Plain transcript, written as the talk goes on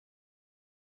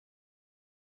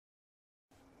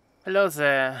Hello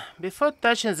there. Before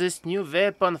touching this new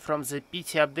weapon from the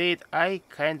PT update, I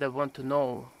kinda want to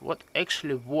know what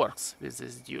actually works with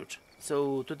this dude.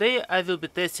 So today I will be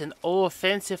testing all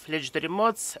offensive legendary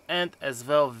mods and as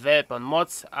well weapon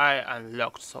mods I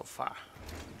unlocked so far.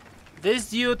 This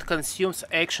dude consumes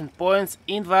action points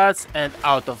in VATS and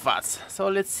out of VATS, so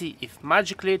let's see if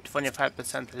magically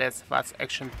 25% less VATS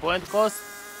action point cost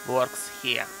works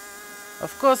here.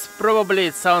 Of course, probably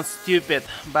it sounds stupid,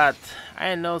 but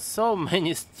I know so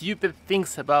many stupid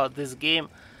things about this game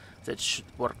that should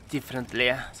work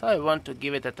differently, so I want to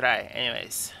give it a try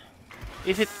anyways.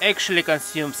 If it actually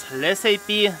consumes less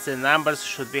AP, the numbers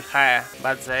should be higher,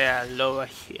 but they are lower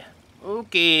here.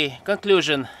 Okay,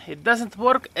 conclusion. It doesn't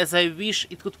work as I wish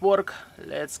it could work.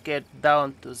 Let's get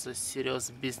down to the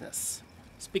serious business.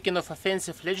 Speaking of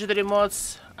offensive legendary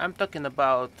mods, I'm talking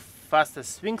about faster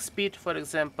swing speed, for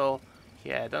example.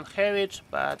 Here I don't have it,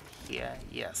 but here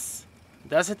yes.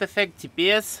 Does it affect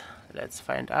DPS? Let's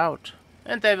find out.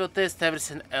 And I will test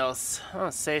everything else,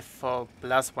 save for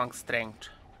 +1 strength.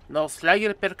 No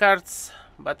slugger per cards,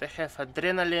 but I have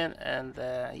adrenaline and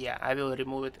yeah, I will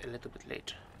remove it a little bit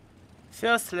later.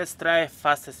 First, let's try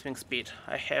faster swing speed.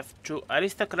 I have 2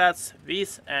 aristocrats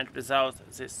with and without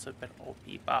this super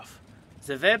OP buff.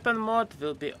 The weapon mod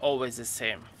will be always the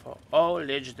same for all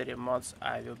legendary mods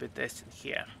I will be testing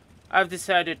here. I've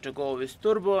decided to go with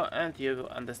turbo and you will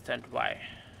understand why.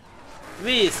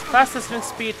 With faster swing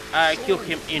speed I kill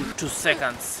him in 2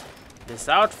 seconds.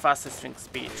 Without faster swing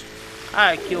speed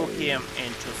I kill him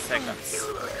in 2 seconds.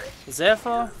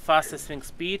 Therefore, faster swing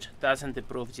speed doesn't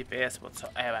improve DPS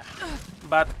whatsoever.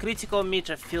 But critical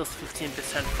meter feels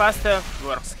 15% faster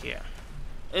works here.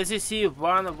 As you see,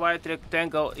 one white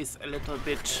rectangle is a little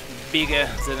bit bigger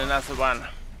than another one.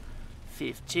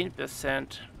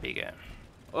 15% bigger.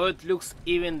 Or it looks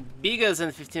even bigger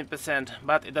than 15%,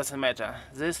 but it doesn't matter.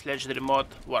 This legendary mod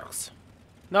works.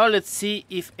 Now let's see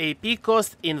if AP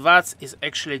cost in VATS is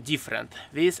actually different,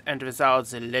 with and without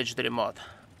the legendary mod.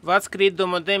 VATS crit do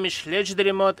more damage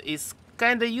legendary mod is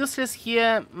kinda useless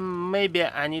here. Maybe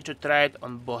I need to try it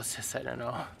on bosses, I don't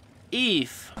know.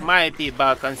 If my AP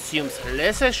bar consumes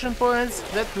less action points,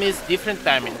 that means different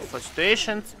timing for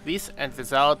situations with and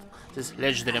without this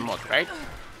legendary mod, right?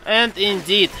 And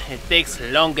indeed, it takes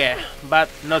longer, but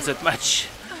not that much.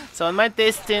 So on my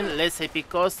testing, less AP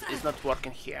cost is not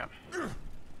working here.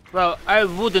 Well, I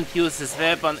wouldn't use this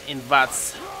weapon in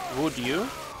VATS, would you?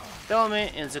 Tell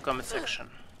me in the comment section.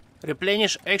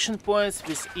 Replenish action points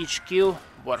with each kill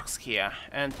works here,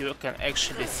 and you can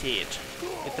actually see it.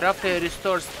 It roughly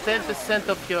restores 10%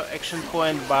 of your action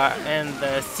point bar, and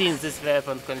since this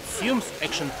weapon consumes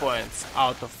action points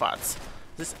out of VATS,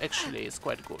 this actually is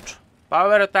quite good.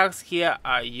 Power attacks here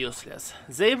are useless.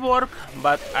 They work,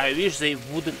 but I wish they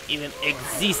wouldn't even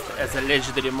exist as a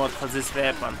legendary mod for this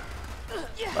weapon.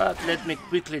 But let me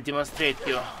quickly demonstrate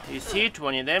you. You see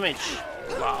 20 damage?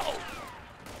 Wow.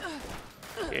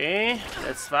 Okay,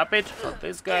 let's swap it for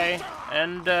this guy.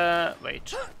 And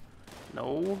wait.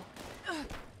 No.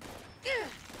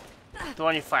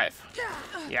 25.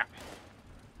 Yeah.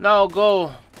 Now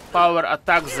go power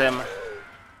attack them.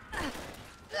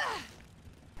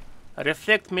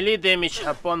 Reflect melee damage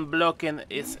upon blocking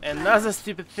is another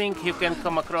stupid thing you can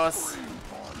come across.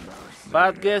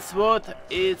 But guess what?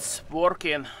 It's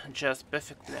working just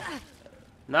perfectly.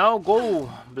 Now go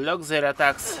block their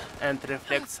attacks and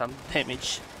reflect some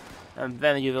damage. And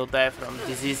then you will die from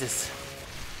diseases.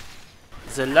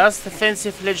 The last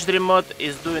offensive legendary mod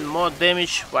is doing more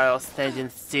damage while standing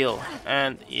still.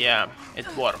 And yeah,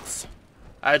 it works.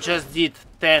 I just did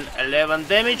 10-11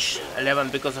 damage. 11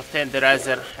 because of 10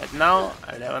 deriser and now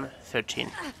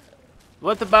 11-13.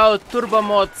 What about turbo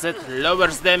mod that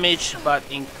lowers damage but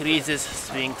increases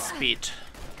swing speed?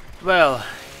 Well,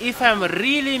 if I'm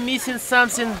really missing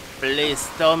something, please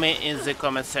tell me in the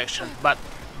comment section. But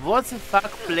what the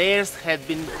fuck players had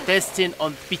been testing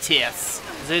on PTS?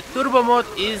 The turbo mod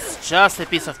is just a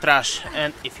piece of trash,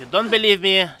 and if you don't believe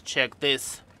me, check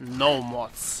this. No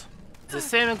mods. The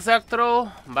same exact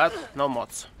roll, but no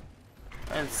mods.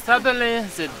 And suddenly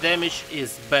the damage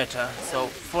is better, so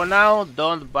for now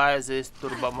don't buy this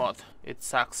turbo mod, it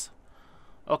sucks.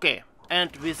 Okay,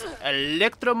 and with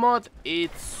electro mod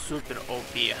it's super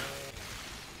OP.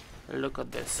 Look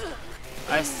at this.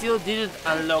 I still didn't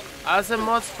unlock other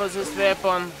mods for this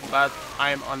weapon, but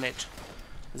I'm on it.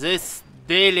 These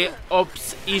daily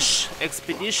ops-ish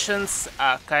expeditions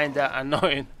are kinda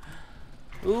annoying.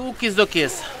 Okies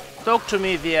dokies. Talk to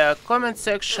me via comment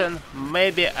section,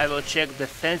 maybe I will check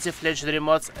defensive legendary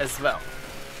mods as well.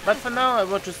 But for now I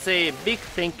want to say a big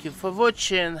thank you for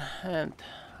watching and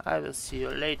I will see you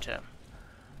later.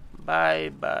 Bye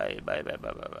bye bye bye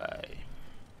bye bye bye.